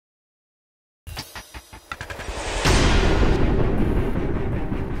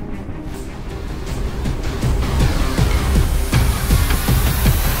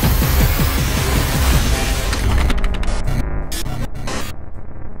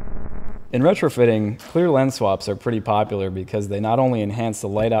In retrofitting, clear lens swaps are pretty popular because they not only enhance the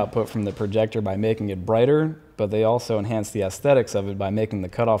light output from the projector by making it brighter, but they also enhance the aesthetics of it by making the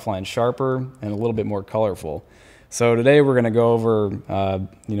cutoff line sharper and a little bit more colorful. So today we're going to go over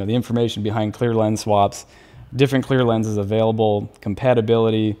the information behind clear lens swaps, different clear lenses available,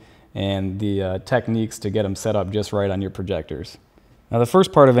 compatibility, and the techniques to get them set up just right on your projectors. Now the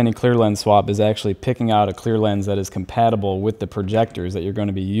first part of any clear lens swap is actually picking out a clear lens that is compatible with the projectors that you're going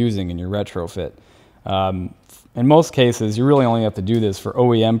to be using in your retrofit. In most cases, you really only have to do this for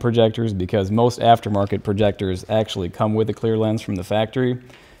OEM projectors because most aftermarket projectors actually come with a clear lens from the factory.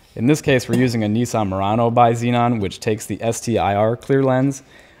 In this case, we're using a Nissan Murano by Xenon, which takes the STIR clear lens.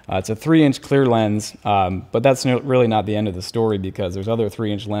 It's a 3-inch clear lens, but that's really not the end of the story because there's other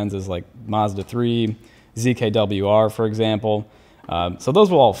 3-inch lenses like Mazda 3, ZKWR, for example. So those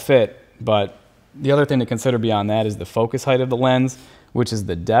will all fit, but the other thing to consider beyond that is the focus height of the lens, which is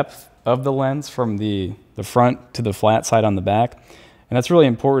the depth of the lens from the front to the flat side on the back. And that's really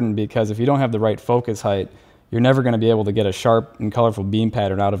important because if you don't have the right focus height, you're never going to be able to get a sharp and colorful beam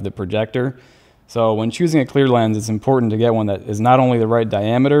pattern out of the projector. So when choosing a clear lens, it's important to get one that is not only the right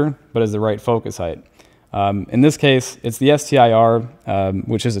diameter, but is the right focus height. In this case, it's the STIR,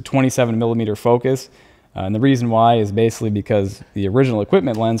 which is a 27mm focus. And the reason why is basically because the original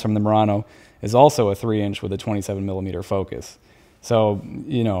equipment lens from the Murano is also a 3-inch with a 27mm focus. So,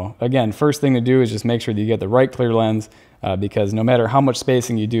 again, first thing to do is just make sure that you get the right clear lens because no matter how much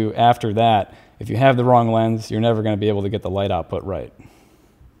spacing you do after that, if you have the wrong lens, you're never going to be able to get the light output right.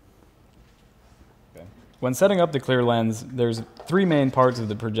 Okay. When setting up the clear lens, there's 3 main parts of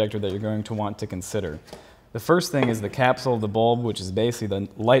the projector that you're going to want to consider. The first thing is the capsule of the bulb, which is basically the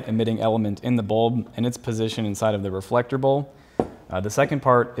light emitting element in the bulb and its position inside of the reflector bowl. The second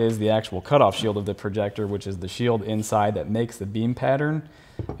part is the actual cutoff shield of the projector, which is the shield inside that makes the beam pattern.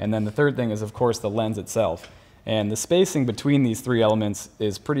 And then the third thing is, of course, the lens itself. And the spacing between these 3 elements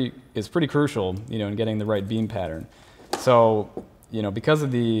is pretty crucial, in getting the right beam pattern. So, because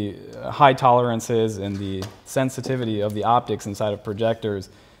of the high tolerances and the sensitivity of the optics inside of projectors,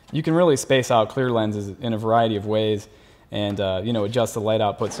 you can really space out clear lenses in a variety of ways and adjust the light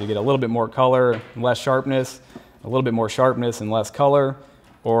output so you get a little bit more color, less sharpness, a little bit more sharpness and less color,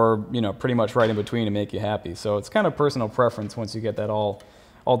 or pretty much right in between to make you happy. So it's kind of personal preference once you get that all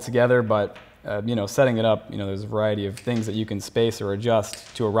together, but setting it up, there's a variety of things that you can space or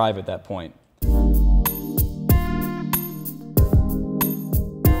adjust to arrive at that point.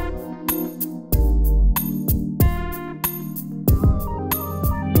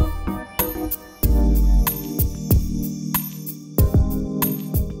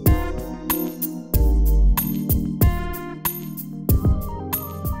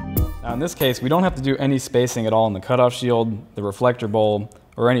 Now in this case, we don't have to do any spacing at all in the cutoff shield, the reflector bowl,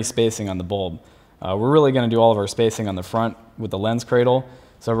 or any spacing on the bulb. We're really going to do all of our spacing on the front with the lens cradle.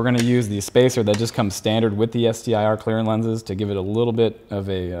 So we're going to use the spacer that just comes standard with the STIR clear lenses to give it a little bit of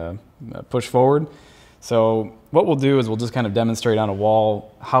a push forward. So what we'll do is we'll just kind of demonstrate on a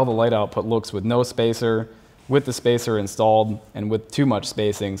wall how the light output looks with no spacer, with the spacer installed, and with too much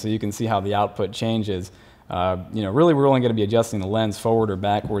spacing, so you can see how the output changes. Really we're only going to be adjusting the lens forward or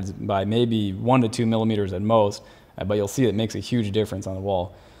backwards by maybe 1 to 2 millimeters at most, but you'll see it makes a huge difference on the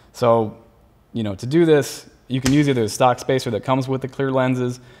wall. So, to do this, you can use either the stock spacer that comes with the clear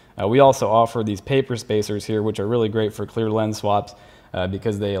lenses. We also offer these paper spacers here, which are really great for clear lens swaps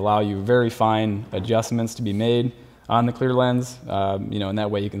because they allow you very fine adjustments to be made on the clear lens, and that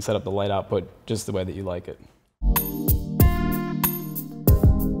way you can set up the light output just the way that you like it.